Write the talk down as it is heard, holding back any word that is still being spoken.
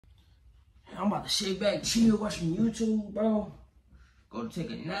I'm about to sit back, chill, watching YouTube, bro. Go to take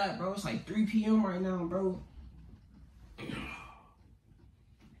a nap, bro. It's like 3 p.m. right now, bro.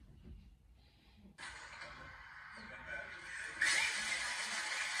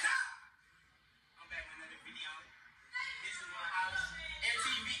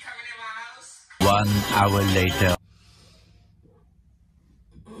 One hour later.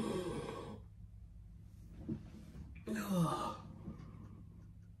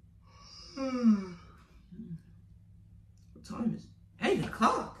 What time is it? 8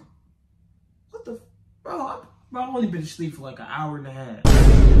 o'clock? What the? Bro, I've only been asleep for like an hour and a half.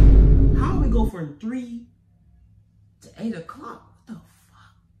 How do we go from 3 to 8 o'clock? What the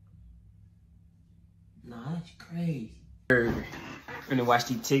fuck? Nah, that's crazy. We're gonna watch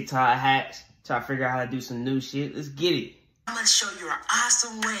these TikTok hacks. Try to figure out how to do some new shit. Let's get it. I'm gonna show you an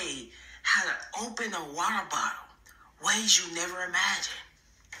awesome way how to open a water bottle. Ways you never imagined.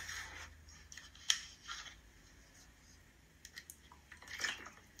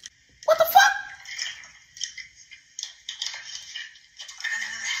 What the fuck? I got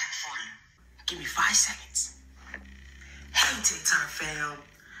another hack for you. Give me 5 seconds. Hey TikTok fam,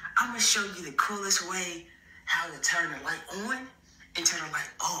 I'm gonna show you the coolest way how to turn the light on and turn the light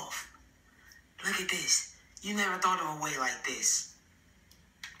off. Look at this. You never thought of a way like this.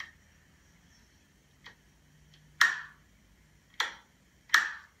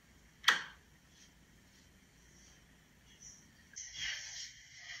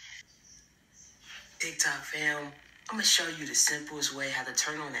 TikTok fam, I'm gonna show you the simplest way how to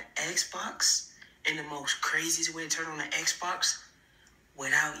turn on the Xbox and the most craziest way to turn on the Xbox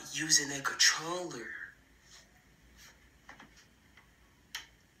without using a controller.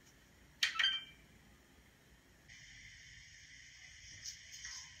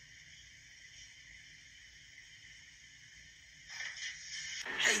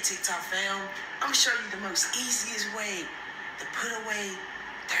 Hey TikTok fam, I'm gonna show you the most easiest way to put away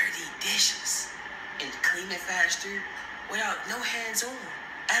dirty dishes and clean it faster without no hands on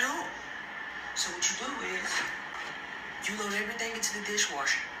at all. So what you do is, you load everything into the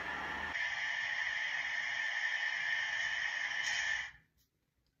dishwasher.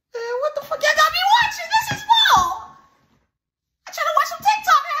 Man, what the fuck y'all got me watching? This is small. I'm trying to watch some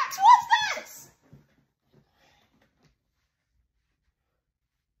TikTok hacks. What's this?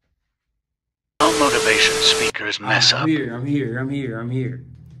 All motivation speakers mess up. I'm here.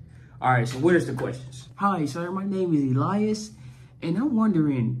 All right, so what is the questions? Hi, sir. My name is Elias, and I'm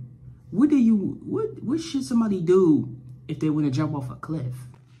wondering, what should somebody do if they want to jump off a cliff?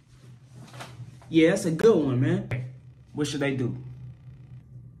 Yeah, that's a good one, man. What should they do?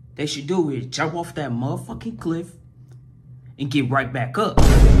 They should do is jump off that motherfucking cliff and get right back up.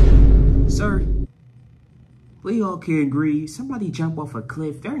 Sir, we all can agree, somebody jump off a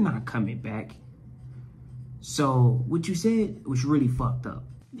cliff, they're not coming back. So, what you said was really fucked up.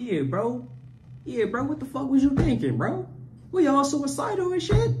 Yeah, bro, what the fuck was you thinking, bro? We all suicidal and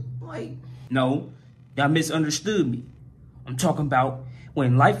shit? Like, no, y'all misunderstood me. I'm talking about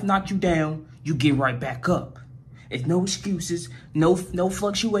when life knocked you down, you get right back up. It's no excuses, no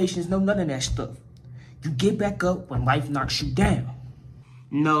fluctuations, no none of that stuff. You get back up when life knocks you down.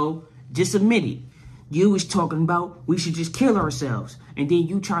 No, just admit it. You was talking about we should just kill ourselves. And then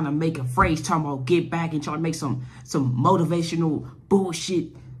you trying to make a phrase talking about get back and trying to make some motivational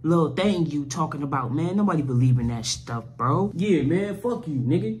bullshit little thing you talking about, man. Nobody believe in that stuff, bro. Yeah, man, fuck you,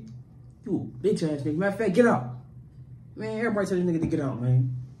 nigga. You a bitch ass nigga. Matter of fact, get out. Man, everybody tell this nigga to get out,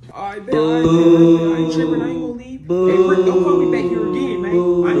 man. Alright, man. I ain't tripping. I ain't gonna leave. Hey, Rick, don't call me back here again, man.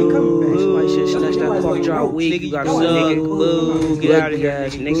 I ain't coming back. Somebody should snatch that pork drop wig. You got suck, nigga. Boo. Get out of here,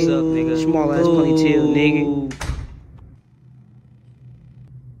 nigga. Suck, nigga. Small ass ponytail, nigga.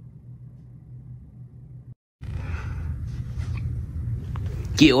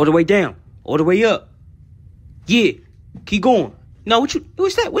 Get all the way down. All the way up. Yeah. Keep going. No, what's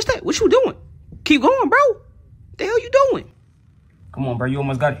that? What you doing? Keep going, bro. What the hell you doing? Come on, bro. You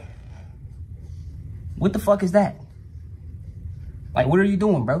almost got it. What the fuck is that? Like, what are you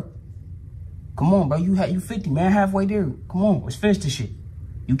doing, bro? Come on, bro. You 50, man. Halfway there. Come on. Let's finish this shit.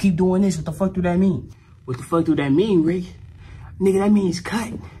 You keep doing this. What the fuck do that mean? What the fuck do that mean, Rick? Nigga, that means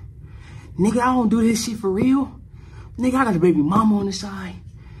cut. Nigga, I don't do this shit for real. Nigga, I got a baby mama on the side.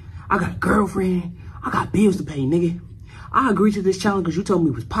 I got a girlfriend. I got bills to pay, nigga. I agreed to this challenge because you told me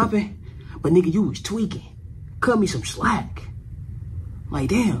it was popping. But, nigga, you was tweaking. Cut me some slack. Like,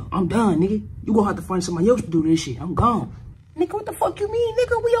 damn, I'm done, nigga. You gonna have to find somebody else to do this shit. I'm gone. Nigga, what the fuck you mean,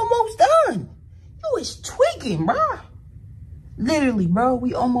 nigga? We almost done. You was tweaking, bro. Literally, bro,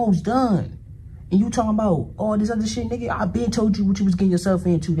 we almost done. And you talking about all this other shit, nigga. I been told you what you was getting yourself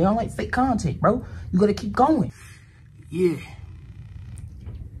into. They don't like fake content, bro. You gotta keep going. Yeah.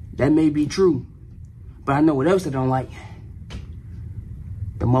 That may be true. But I know what else they don't like.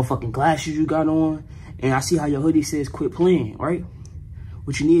 The motherfucking glasses you got on. And I see how your hoodie says quit playing, right?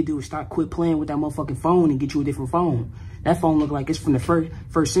 What you need to do is quit playing with that motherfucking phone and get you a different phone. That phone look like it's from the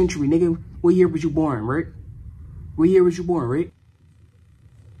first century, nigga. What year was you born, right? What year was you born, right?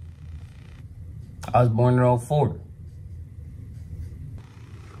 I was born in 04.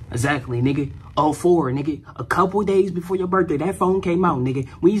 Exactly, nigga. 04, nigga. A couple days before your birthday, that phone came out, nigga.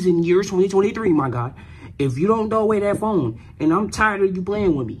 We's in year 2023, my God. If you don't throw away that phone, and I'm tired of you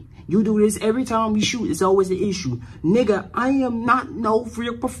playing with me, you do this every time we shoot, it's always an issue. Nigga, I am not no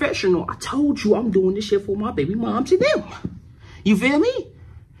real professional. I told you I'm doing this shit for my baby moms and them. You feel me?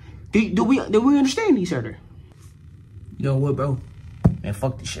 Do we understand each other? You know what, bro? Man,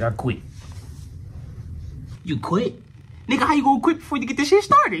 fuck this shit. I quit. You quit? Nigga, how you gonna quit before you get this shit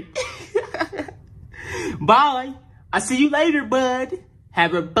started? Bye. I'll see you later, bud.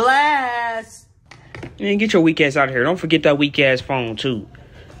 Have a blast. Man, get your weak ass out of here. Don't forget that weak ass phone, too.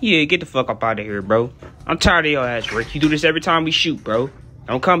 Yeah, get the fuck up out of here, bro. I'm tired of your ass, Rick. You do this every time we shoot, bro.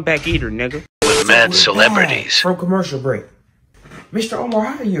 Don't come back either, nigga. With mad celebrities. From commercial break. Mr. Omar,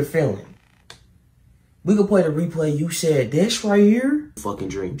 how are you feeling? We can play the replay. You said this right here. Fucking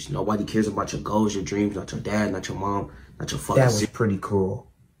dreams. Nobody cares about your goals, your dreams, not your dad, not your mom, not your fucking... That was pretty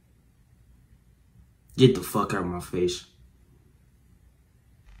cool. Get the fuck out of my face.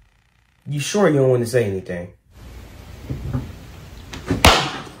 You sure you don't want to say anything?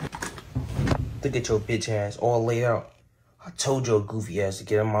 Look at your bitch ass all laid out. I told your goofy ass to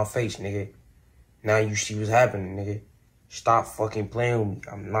get in my face, nigga. Now you see what's happening, nigga. Stop fucking playing with me.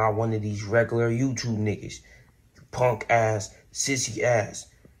 I'm not one of these regular YouTube niggas. You punk ass, sissy ass,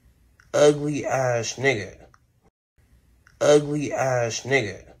 ugly ass nigga. Ugly ass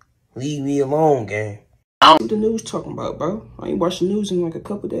nigga. Leave me alone, gang. What the news talking about, bro? I ain't watched the news in like a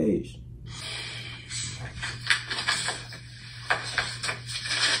couple days.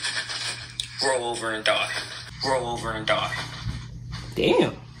 Roll over and die. Roll over and die.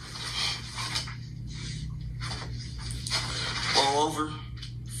 Damn. Roll over,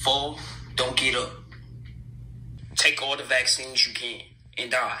 fall, don't get up. Take all the vaccines you can and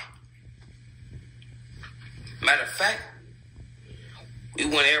die. Matter of fact, we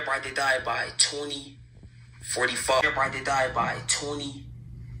want everybody to die by 2045. Everybody to die by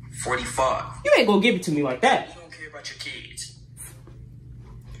 2045. You ain't gonna give it to me like that. You don't care about your kids.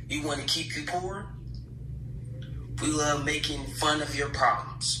 You want to keep you poor? We love making fun of your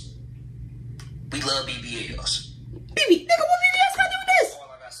problems. We love BBLs. BB, nigga, what BBS got to do with this? All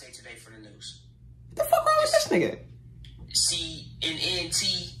I gotta say today for the news. What the fuck wrong with this nigga?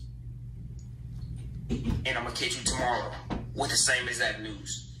 CNNT, and I'm gonna catch you tomorrow with the same exact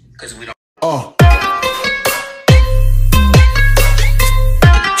news. Cause we don't.